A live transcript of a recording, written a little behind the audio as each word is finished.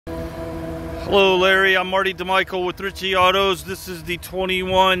Hello Larry, I'm Marty DeMichael with Ritchie Autos. This is the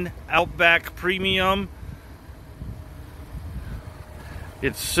 21 Outback Premium.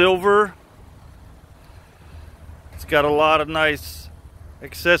 It's silver. It's got a lot of nice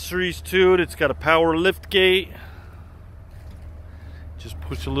accessories to it. It's got a power lift gate. Just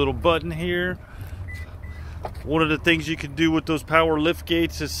push a little button here. One of the things you can do with those power lift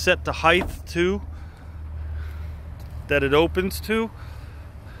gates is set the height to that it opens to.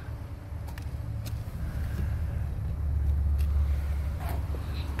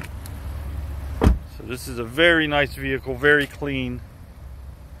 So this is a very nice vehicle, very clean.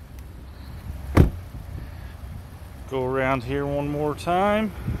 Go around here one more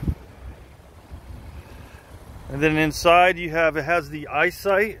time. And then inside it has the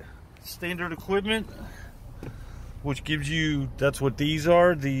EyeSight standard equipment, which gives you, that's what these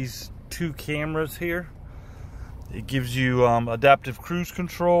are, these two cameras here. It gives you adaptive cruise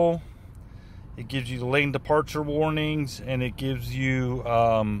control, it gives you the lane departure warnings, and it gives you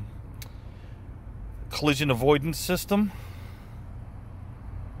collision avoidance system.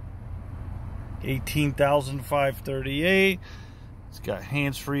 18,538. It's got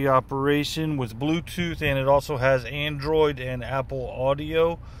hands-free operation with Bluetooth, and it also has Android and Apple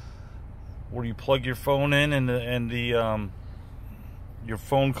Audio, where you plug your phone in and your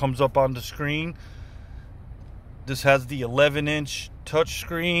phone comes up on the screen. This has the 11-inch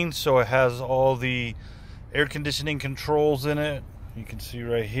touchscreen, so it has all the air conditioning controls in it. You can see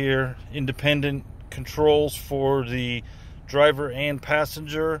right here, independent controls for the driver and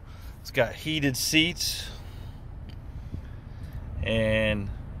passenger. It's got heated seats and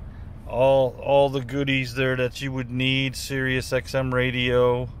all the goodies there that you would need. Sirius XM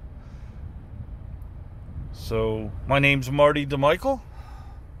radio. So my name's Marty DeMichael.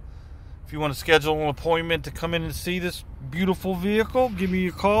 If you want to schedule an appointment to come in and see this beautiful vehicle, give me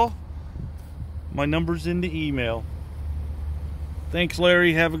a call. My number's in the email. Thanks,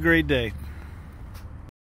 Larry. Have a great day.